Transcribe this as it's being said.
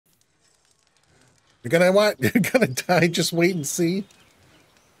You're gonna what? You're gonna die? Just wait and see.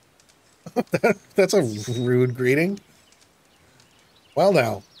 That's a rude greeting. Well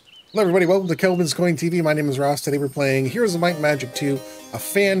now. Hello everybody, welcome to Khelben's Coin TV. My name is Ross. Today we're playing Heroes of Might and Magic 2, a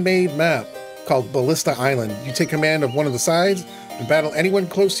fan-made map called Ballista Island. You take command of one of the sides and battle anyone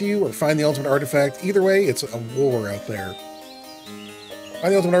close to you or find the ultimate artifact. Either way, it's a war out there.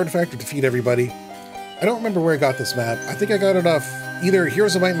 Find the ultimate artifact or defeat everybody. I don't remember where I got this map. I think I got it off either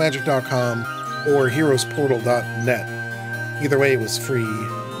heroesofmightandmagic.com or heroesportal.net. Either way, it was free.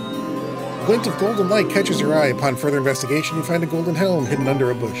 A glint of golden light catches your eye. Upon further investigation, you find a golden helm hidden under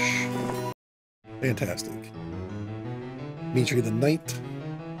a bush. Fantastic. Dimitri the Knight.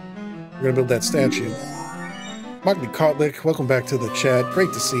 We're going to build that statue. Magni Kotlik, welcome back to the chat.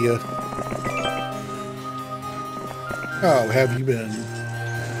 Great to see you. How have you been?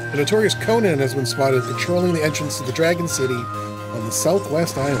 The notorious Conan has been spotted patrolling the entrance to the Dragon City on the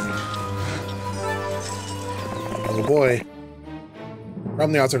southwest island. Oh boy.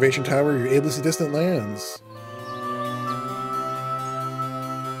 From the observation tower, you're able to see distant lands.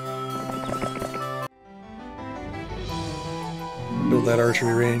 Build that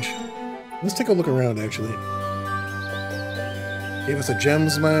archery range. Let's take a look around, actually. Gave us a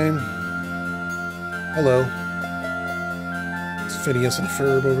gems mine. Hello. It's Phineas and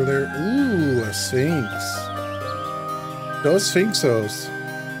Ferb over there. Ooh, a Sphinx. Those Sphinxos.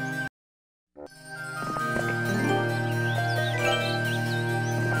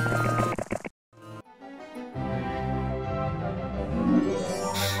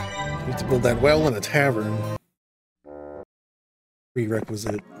 Build that well in a tavern.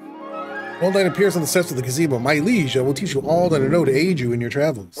 Prerequisite. Old Knight appears on the steps of the gazebo. My liege, I will teach you all that I know to aid you in your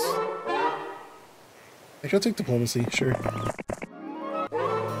travels. Actually, I'll take diplomacy, sure.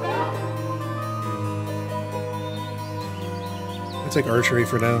 I'll take archery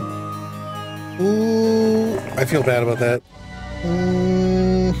for now. Ooh, I feel bad about that.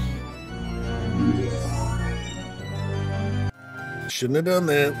 Shouldn't have done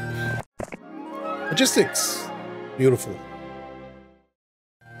that. Logistics. Beautiful.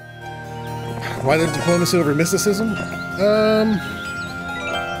 Why the diplomacy over mysticism?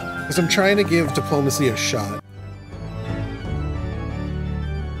 Because I'm trying to give diplomacy a shot.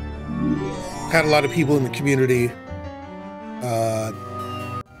 Had a lot of people in the community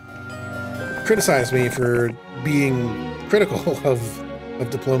criticize me for being critical of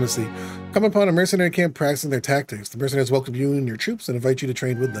diplomacy. Come upon a mercenary camp practicing their tactics. The mercenaries welcome you and your troops and invite you to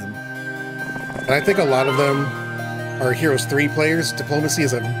train with them. And I think a lot of them are Heroes 3 players. Diplomacy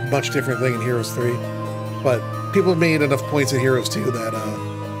is a much different thing in Heroes 3. But people have made enough points in Heroes 2 that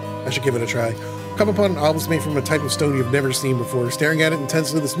I should give it a try. Come upon an obelisk made from a type of stone you've never seen before. Staring at it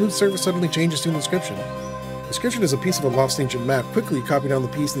intensely, the smooth surface suddenly changes to an inscription. The inscription is a piece of a lost ancient map. Quickly you copy down the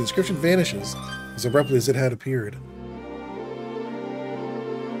piece and the inscription vanishes as abruptly as it had appeared.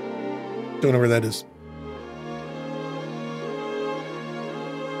 Don't know where that is.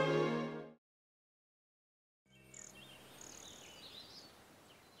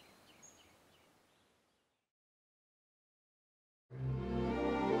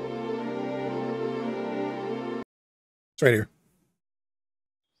 Right here.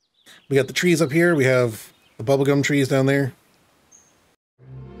 We got the trees up here. We have the bubblegum trees down there.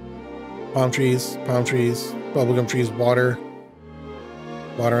 Palm trees, bubblegum trees, water.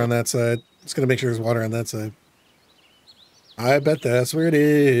 Water on that side. Just gonna make sure there's water on that side. I bet that's where it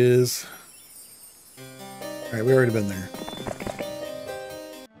is. Alright, we've already been there.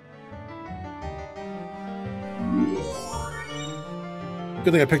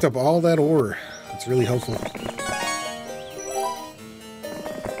 Good thing I picked up all that ore. That's really helpful.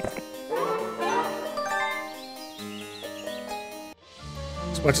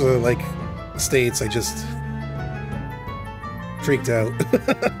 As much as I like estates, I just freaked out.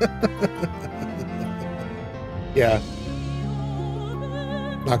 Yeah.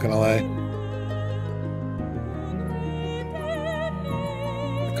 Not gonna lie.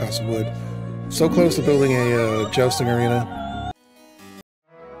 It costs wood. So close to building a jousting arena.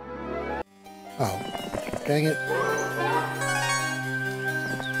 Oh, dang it.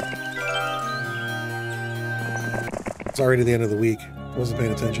 It's already the end of the week. Wasn't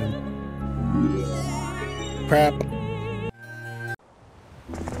paying attention. Crap.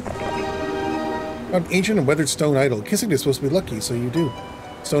 An ancient and weathered stone idol. Kissing is supposed to be lucky, so you do.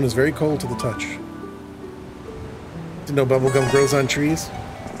 Stone is very cold to the touch. Didn't know bubblegum grows on trees?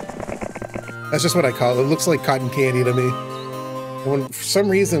 That's just what I call it. It looks like cotton candy to me. And for some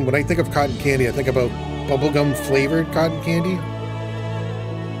reason, when I think of cotton candy, I think about bubblegum flavored cotton candy.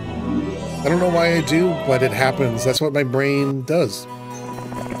 I don't know why I do, but it happens. That's what my brain does.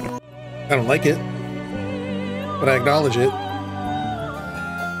 I don't like it. but I acknowledge it.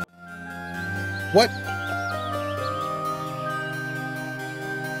 What?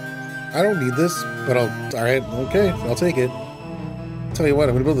 I don't need this, but alright, okay, I'll take it. Tell you what,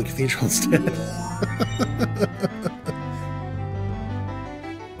 I'm gonna build a cathedral instead.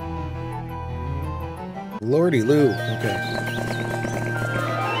 Lordy Lou, okay.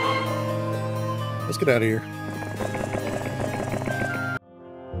 Let's get out of here.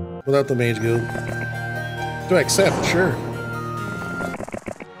 Without the Mage Guild. Do I accept? Sure.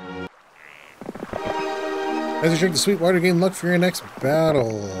 As you drink the sweet water, gain luck for your next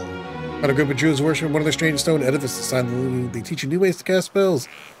battle. On a group of Druids worshiping one of their strange stone edifices, they teach you new ways to cast spells,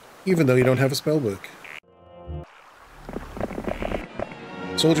 even though you don't have a spell book.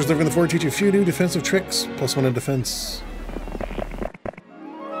 Soldiers living in the fort teach you a few new defensive tricks, +1 in defense.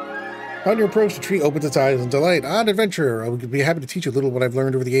 On your approach, the tree opens its eyes in delight. Odd adventurer, I would be happy to teach you a little what I've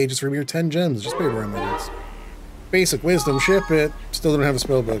learned over the ages for mere 10 gems. Just pay remembrance. Basic wisdom, ship it. Still don't have a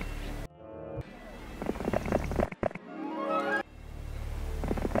spell book.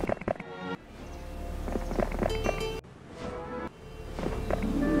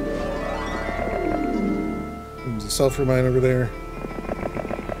 There's a sulfur mine over there.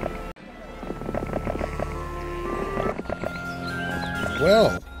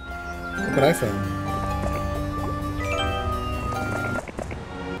 Well, look what I found.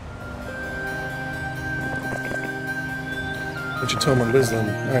 Which a tome on wisdom.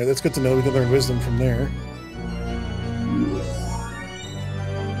 Alright, that's good to know. We can learn wisdom from there.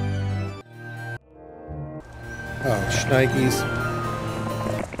 Oh, shnikes.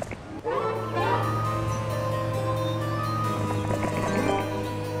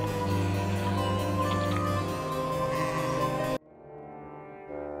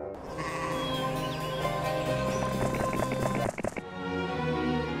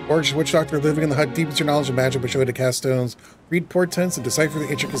 Orcs, witch doctor living in the hut deepens your knowledge of magic by showing you to cast stones, read portents, and decipher the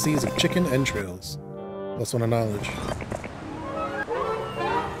intricacies of chicken entrails. +1 on knowledge.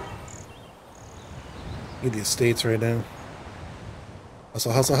 Need the estates right now.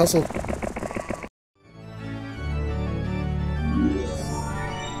 Hustle, hustle, hustle.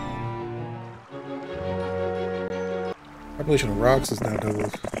 Population of rocks is now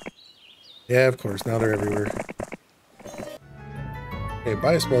doubled. Yeah, of course, now they're everywhere. Okay,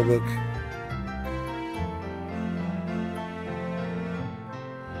 buy a spell book.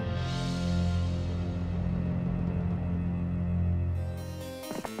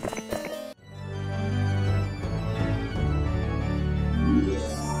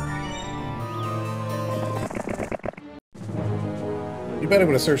 You bet I'm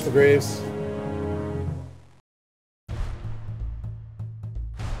gonna search the graves.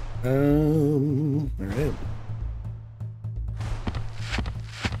 Alright.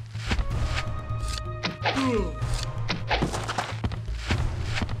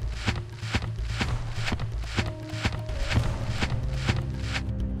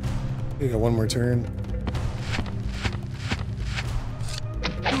 We got one more turn.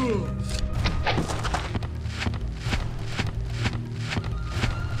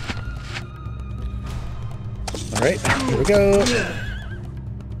 Alright, here we go.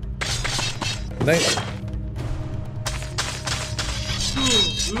 Good night.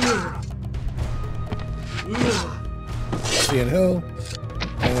 See you in hell.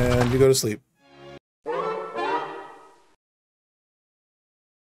 And you go to sleep.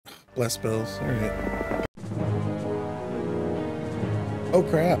 Bless spells. Alright. Oh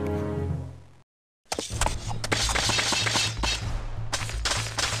crap.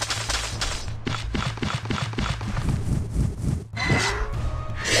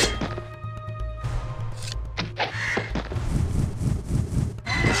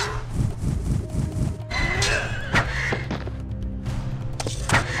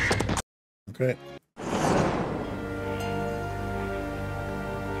 Okay.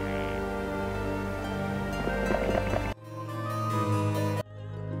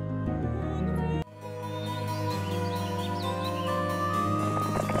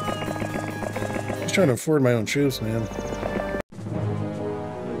 Just trying to afford my own troops, man.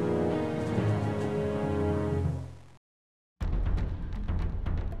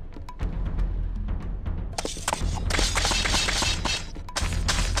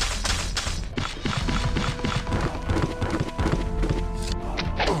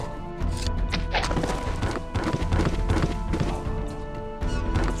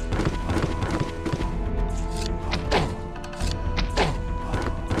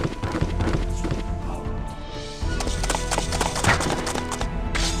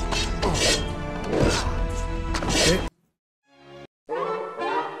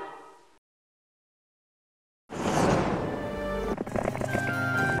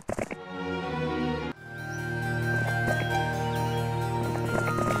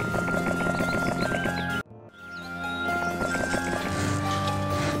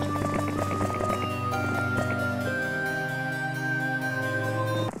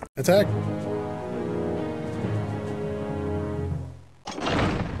 Attack.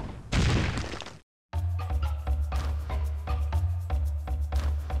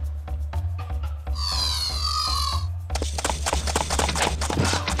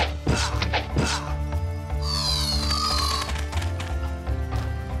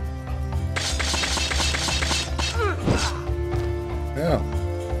 Yeah.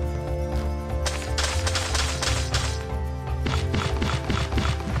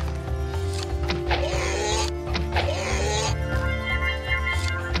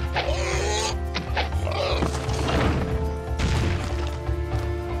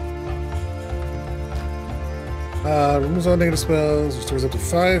 Removes all negative spells, restores up to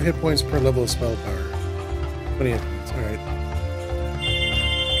 5 hit points per level of spell power. 20 hit points, alright.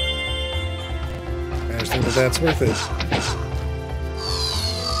 I just think that that's worth it.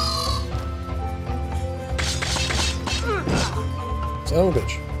 Son of a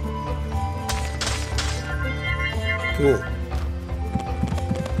bitch. Cool.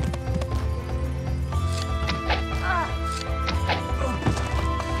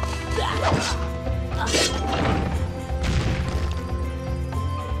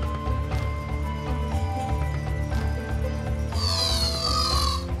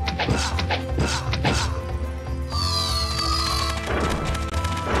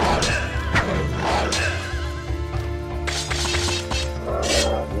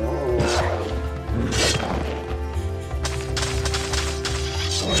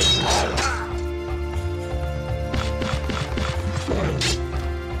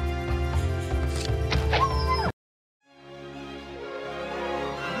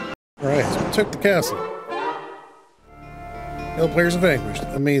 Alright, so we took the castle. No players are vanquished.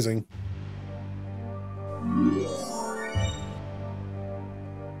 Amazing.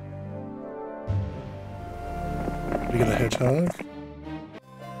 We get a hedgehog.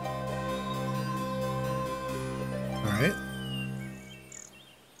 Alright.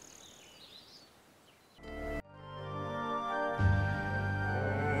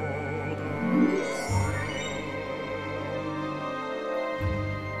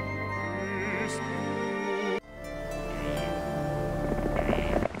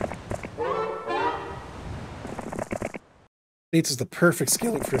 Bates is the perfect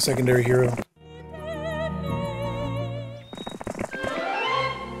skillet for a secondary hero.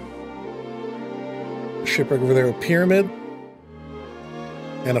 A shipwreck over there, a pyramid,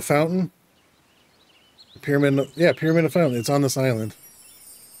 and a fountain. A pyramid, yeah, pyramid and fountain. It's on this island.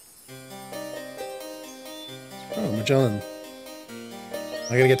 Oh, Magellan.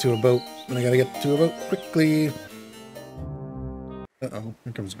 I gotta get to a boat, and I gotta get to a boat quickly. Uh-oh,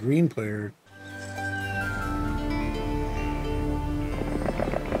 here comes green player.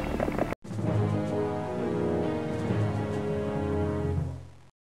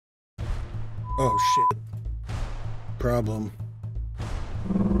 Oh shit. Problem.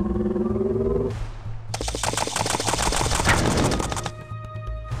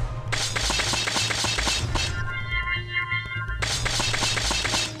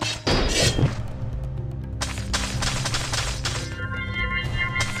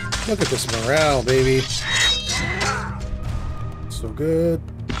 Look at this morale, baby. So good.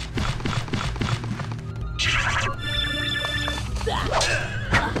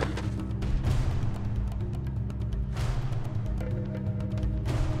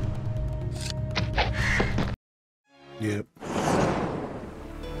 Yep.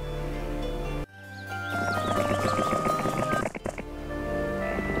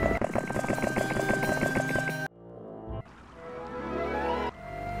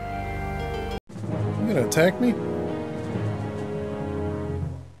 You gonna attack me?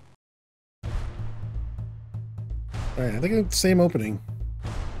 Alright, I think it's the same opening.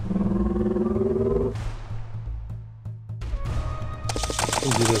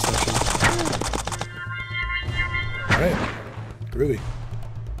 We'll do this actually. Alright, groovy.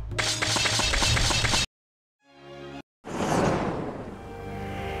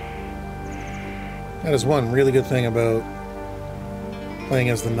 That is one really good thing about playing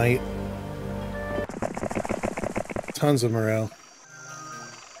as the knight. Tons of morale.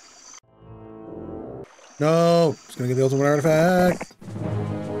 No! It's gonna get the ultimate artifact!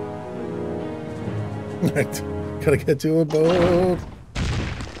 Gotta get to a boat!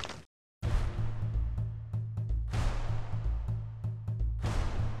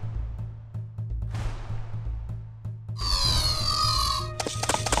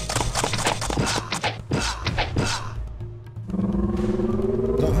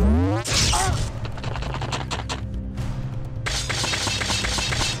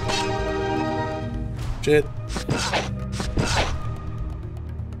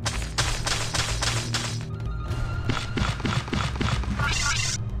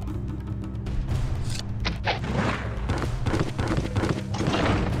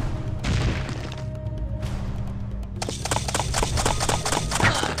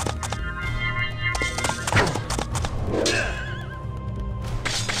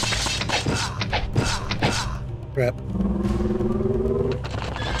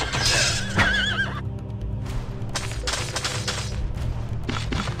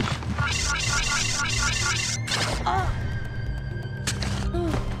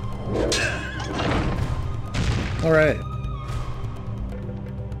 All right.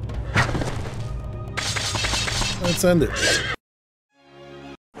 Let's end it.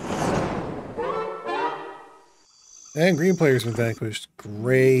 And green player's been vanquished.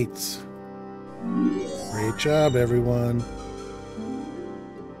 Great. Great job, everyone.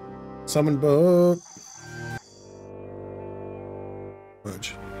 Summon boat.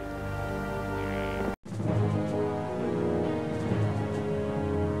 Fudge.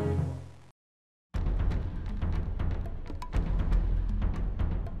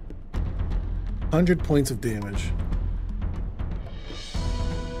 $100 points of damage.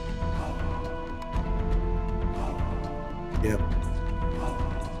 Yep.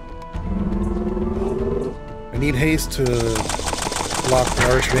 I need haste to block the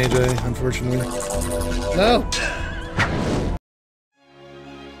Archmage, unfortunately. No!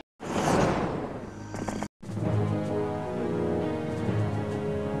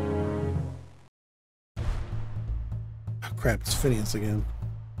 Oh, crap, it's Phineas again.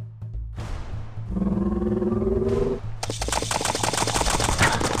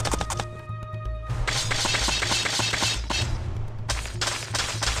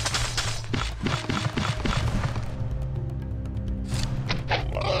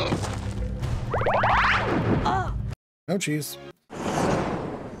 Oh, jeez.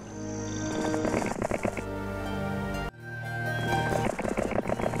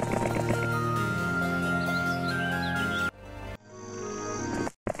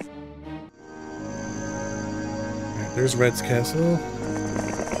 Right, there's Red's castle.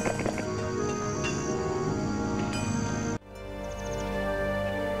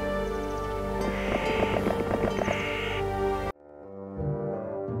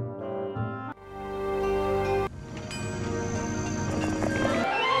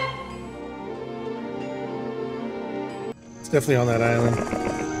 Definitely on that island.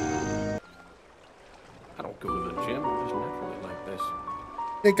 I don't go to the gym. I'm just naturally like this.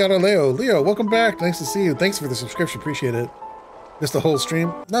 Hey, Galileo. Leo, welcome back. Nice to see you. Thanks for the subscription. Appreciate it. Missed the whole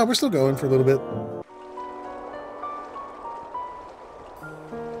stream. No, we're still going for a little bit.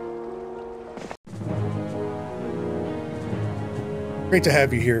 Great to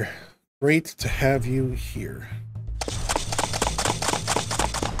have you here. Great to have you here.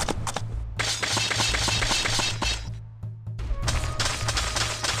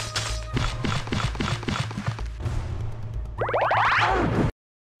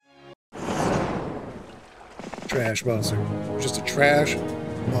 Trash monster. Just a trash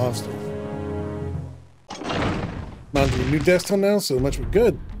monster. On to the new desktop now, so much for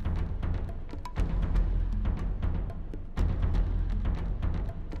good.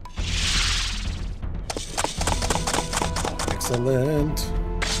 Excellent.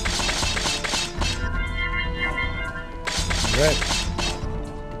 All right.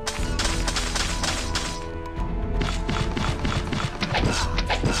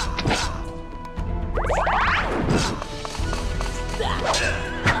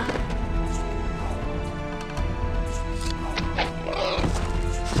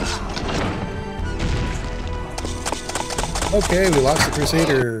 Okay, we lost the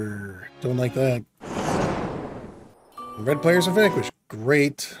Crusader. Don't like that. The red players are vanquished.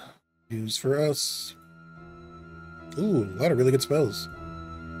 Great news for us. Ooh, a lot of really good spells.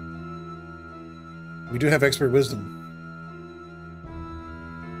 We do have expert wisdom.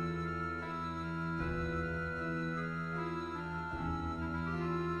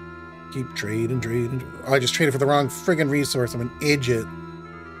 Keep trading. Oh, I just traded for the wrong friggin' resource. I'm an idiot.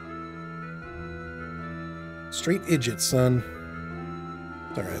 Straight idiot, son.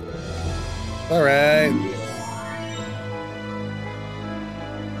 It's alright. Alright.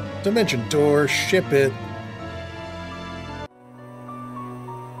 Dimension door, ship it.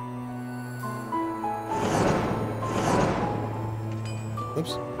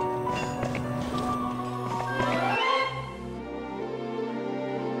 Oops.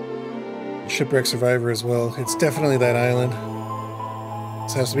 Shipwreck survivor as well. It's definitely that island.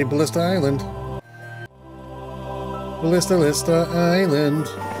 This has to be Ballista Island. Ballista Island.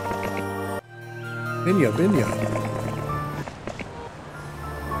 Binya.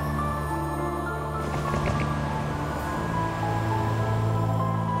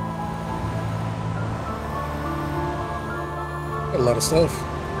 Got a lot of stuff.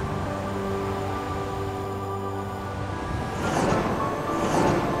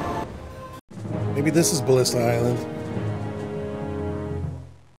 Maybe this is Ballista Island.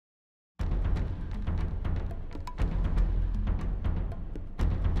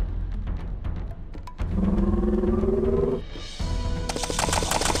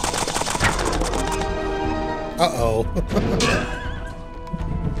 Uh-oh.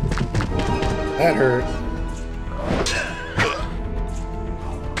 That hurt.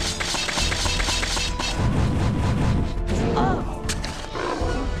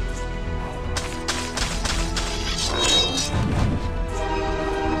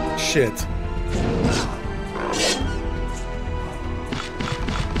 shit.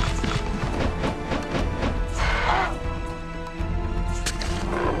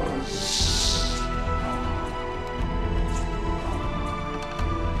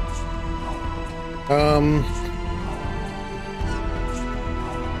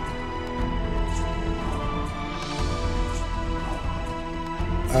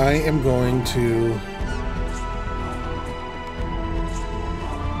 I am going to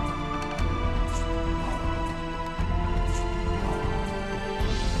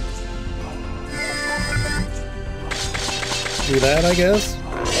do that, I guess.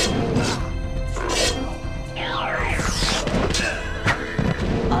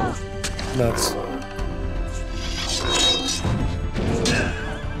 Nuts.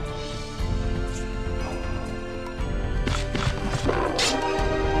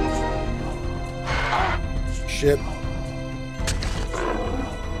 Shit.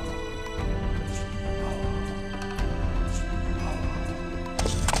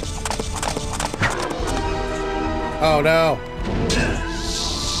 Oh no.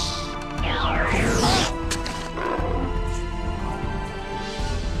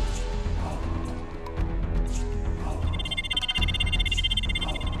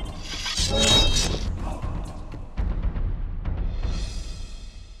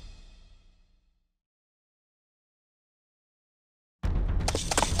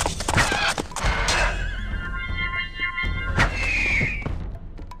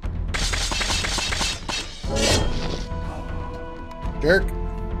 Jerk.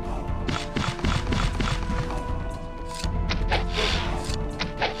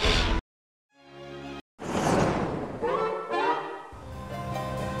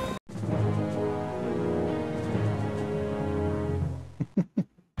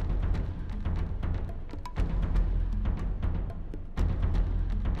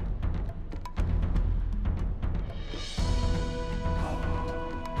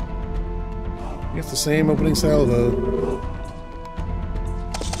 It's the same opening salvo.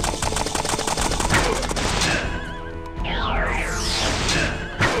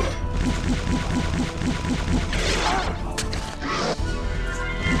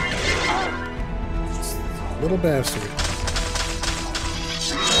 Little bastard.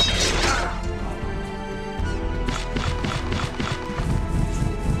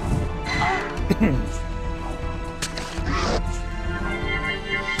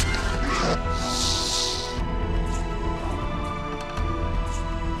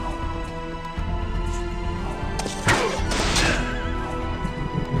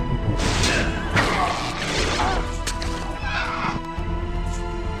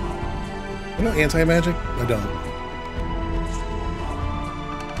 You know anti-magic? I don't.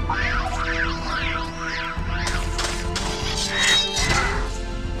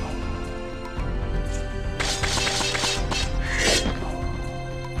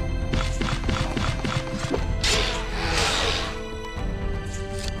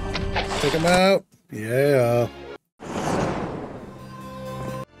 Take him out. Yeah.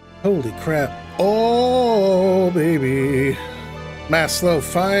 Holy crap. Oh, baby. Mass slow,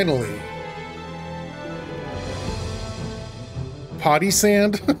 finally. Potty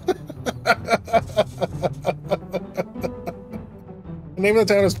sand? The name of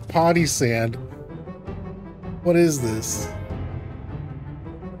the town is Potty Sand. What is this?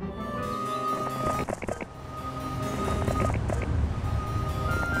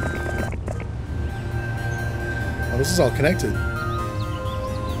 Oh, this is all connected.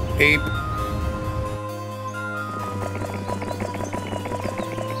 Ape.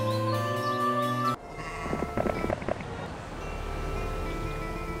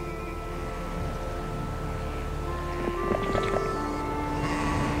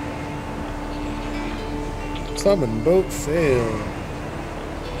 Summon boat fail.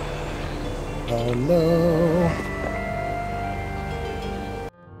 Oh no.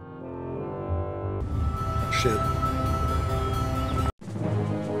 Shit.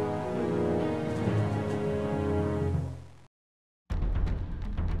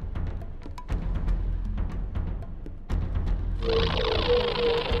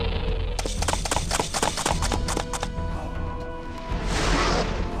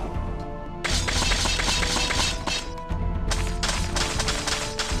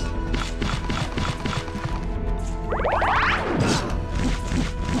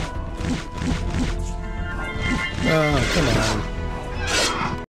 Oh, come on.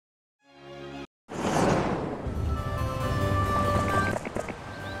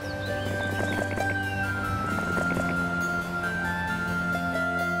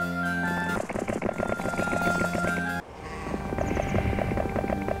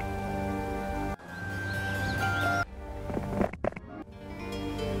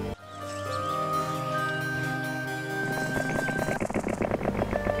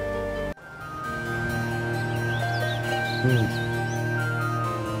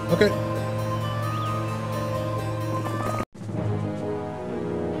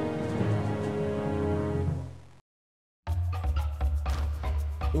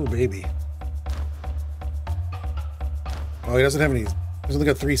 Oh, baby. Oh, he doesn't have any. He's only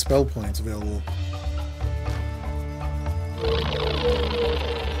got 3 spell points available.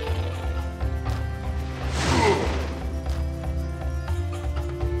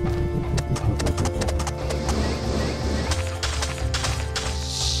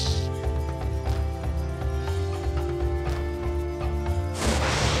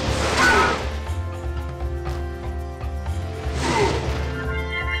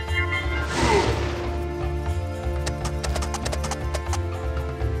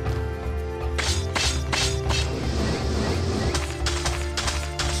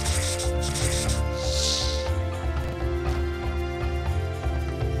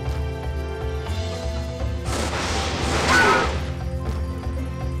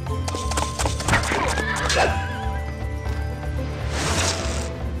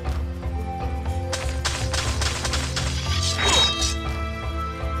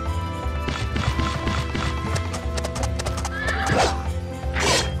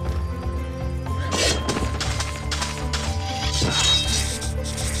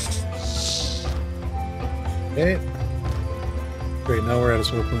 Okay. Great, now we're out of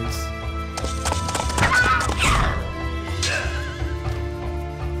smoke points.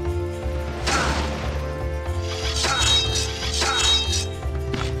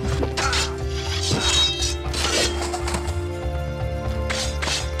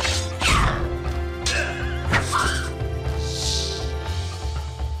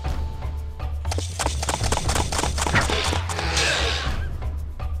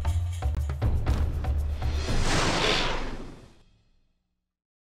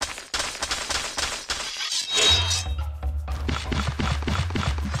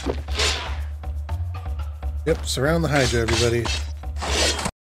 Yep, surround the Hydra, everybody.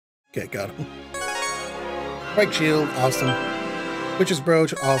 Okay, got him. White Shield, awesome. Witch's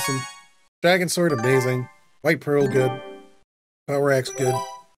Brooch, awesome. Dragon Sword, amazing. White Pearl, good. Power Axe, good.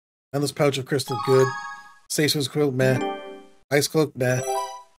 Endless Pouch of Crystal, good. Station's Quilt, meh. Ice Cloak, meh.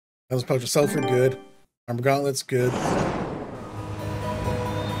 Endless Pouch of Sulfur, good. Armor Gauntlets, good.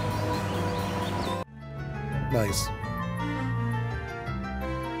 Nice.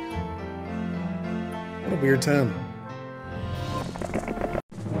 What a weird town.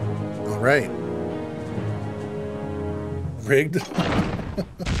 Alright. Rigged.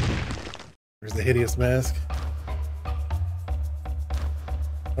 There's the hideous mask. Oh,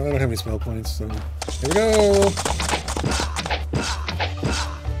 I don't have any spell points, so here we go!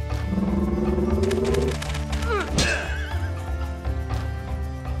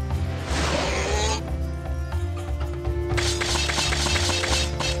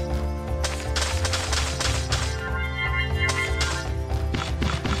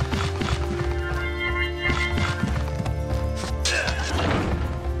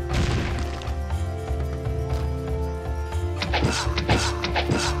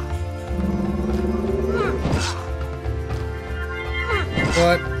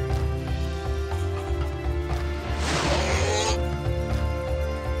 What?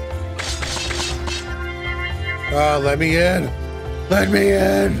 Oh, let me in! Let me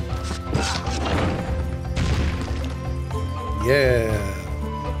in! Yeah.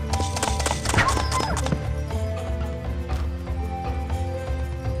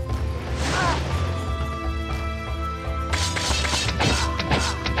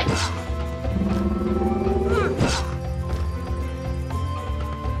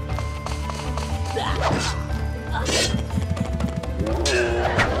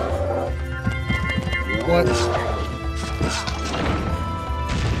 What?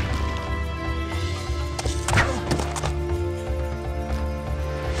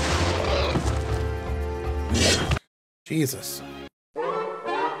 Jesus.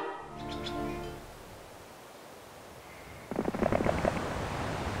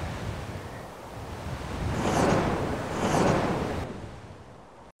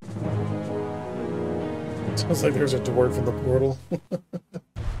 Sounds like there's a dwarf in the portal.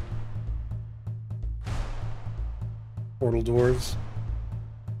 Portal dwarves.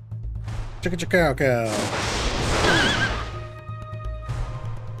 Chicka chicka cow cow.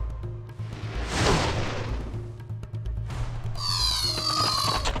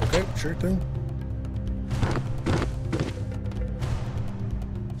 Okay, sure thing.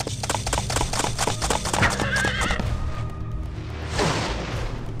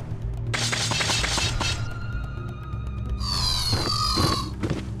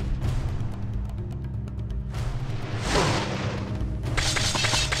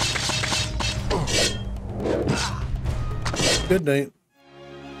 Good night.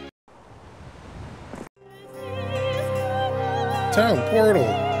 Town portal.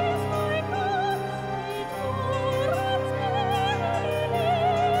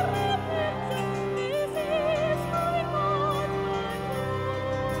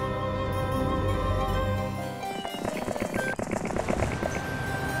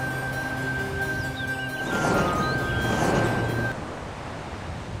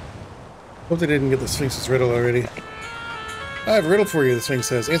 Hope they didn't get the Sphinx's riddle already. I have a riddle for you, the Sphinx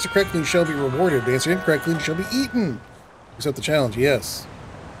says. Answer correctly, you shall be rewarded. Answer incorrectly, you shall be eaten. Accept the challenge, yes.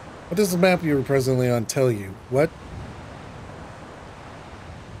 What does the map you were presently on tell you? What?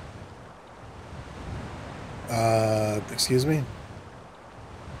 Excuse me?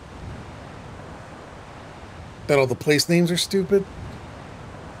 That all the place names are stupid?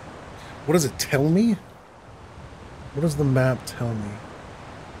 What does it tell me? What does the map tell me?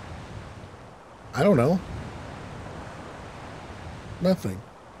 I don't know. Nothing.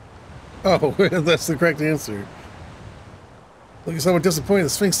 Oh, that's the correct answer. Look, you're somewhat disappointed. The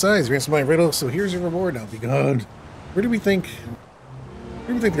Sphinx sighs. You answered my riddle, so here's your reward. Now be gone. Where do we think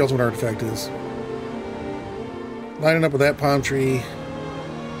the ultimate artifact is? Lining up with that palm tree.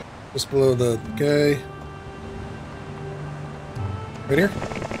 Just below the guy. Right here?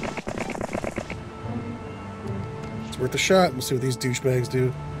 It's worth a shot. We'll see what these douchebags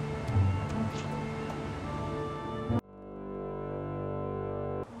do.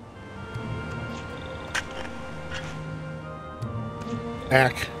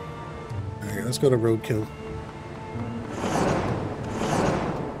 Hack. Alright, let's go to roadkill.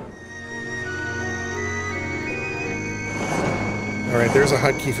 Alright, there's a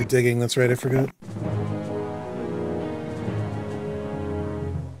hotkey for digging. That's right, I forgot.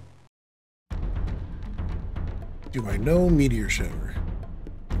 Do I know meteor shower?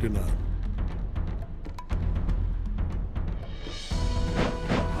 I do not.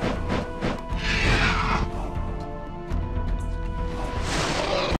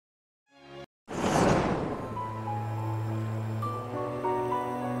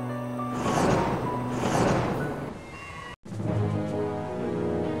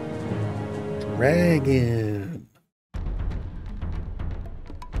 Dragon.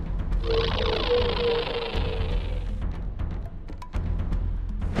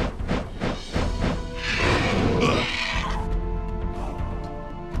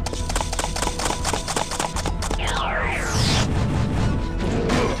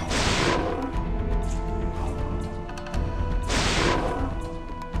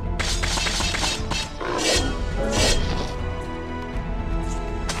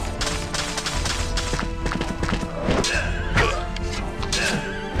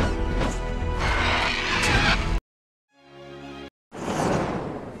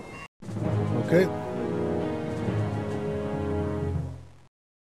 Okay.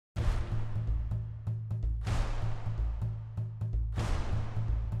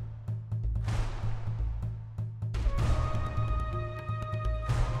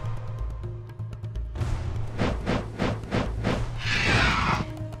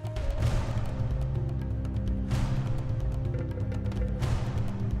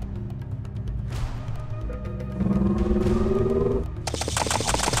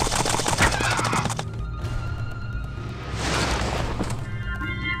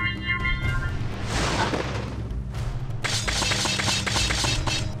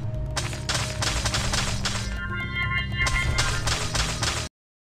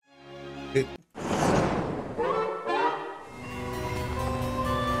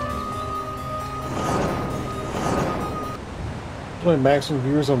 My maximum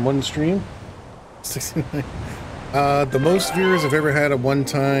viewers on one stream? 69. The most viewers I've ever had at one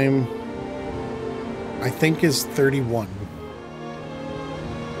time, I think, is 31.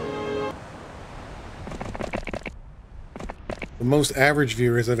 The most average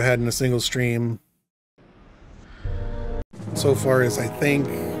viewers I've had in a single stream so far is, I think,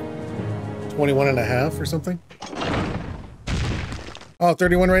 21 and a half or something. Oh,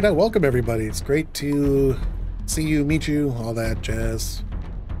 31 right now. Welcome, everybody. It's great to see you, meet you, all that jazz.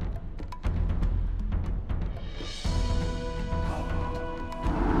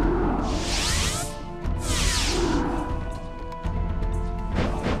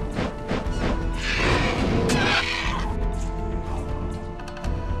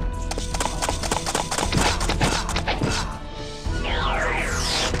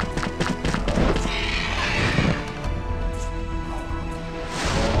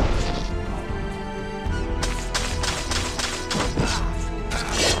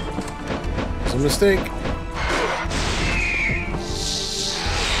 Mistake.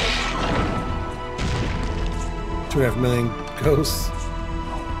 2.5 million ghosts.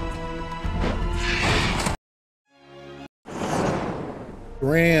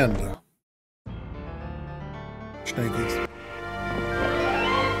 Grand. Schneikes.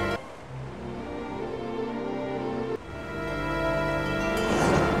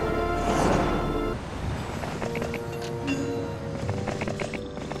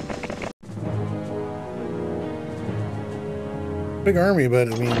 Big army,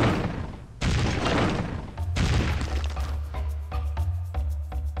 but I mean, I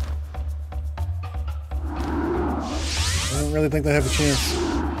don't really think they have a chance.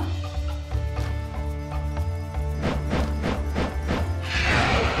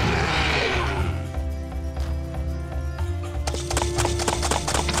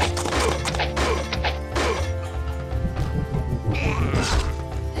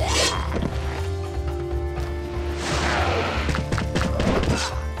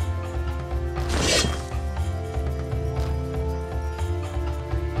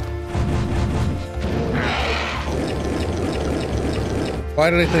 Why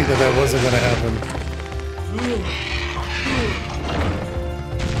did I think that that wasn't going to happen?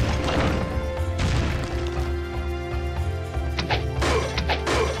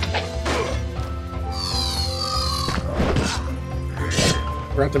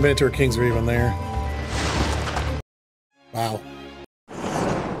 Forgot the Minotaur Kings were even there. Wow.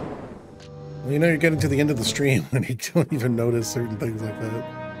 Well, you know you're getting to the end of the stream when you don't even notice certain things like that.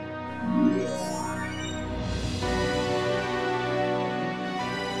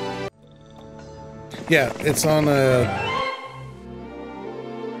 Yeah, it's on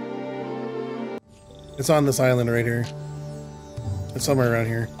it's on this island right here. It's somewhere around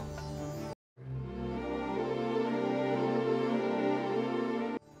here.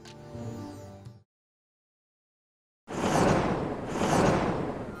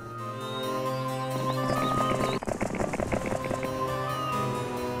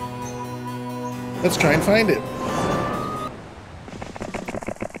 Let's try and find it.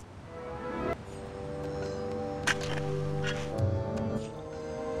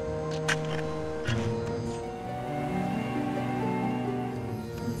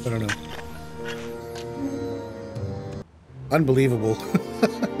 I don't know. Unbelievable.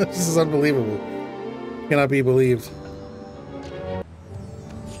 This is unbelievable. Cannot be believed.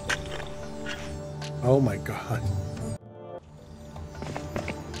 Oh my god.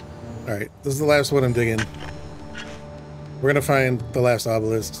 Alright, this is the last one I'm digging. We're gonna find the last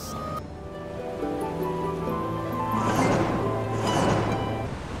obelisks.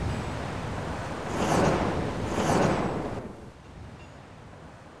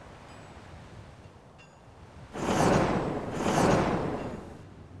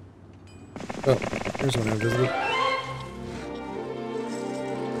 Oh, there's one invisible.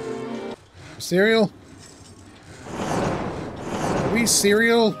 Cereal? Are we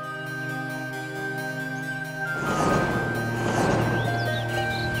cereal?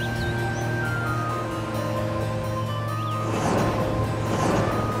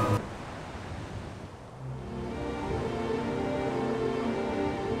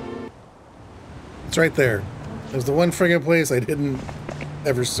 It's right there. There's the one friggin' place I didn't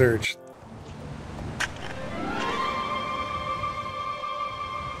ever search.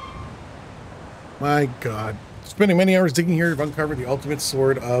 My god. Spending many hours digging here, you've uncovered the ultimate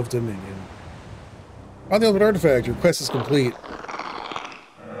sword of Dominion. On the ultimate artifact, your quest is complete.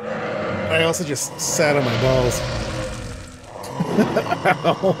 I also just sat on my balls.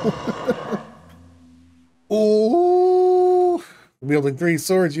 Ooh! Wielding 3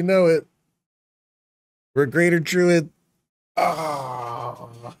 swords, you know it. We're a greater druid. Oh,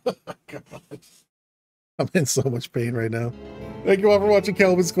 God. I'm in so much pain right now. Thank you all for watching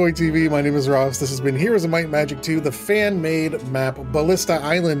Khelben's Going TV. My name is Ross. This has been Heroes of Might and Magic 2, the fan-made map Ballista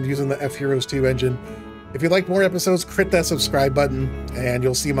Island using the F-Heroes 2 engine. If you'd like more episodes, crit that subscribe button, and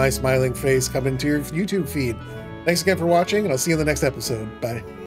you'll see my smiling face come into your YouTube feed. Thanks again for watching, and I'll see you in the next episode. Bye.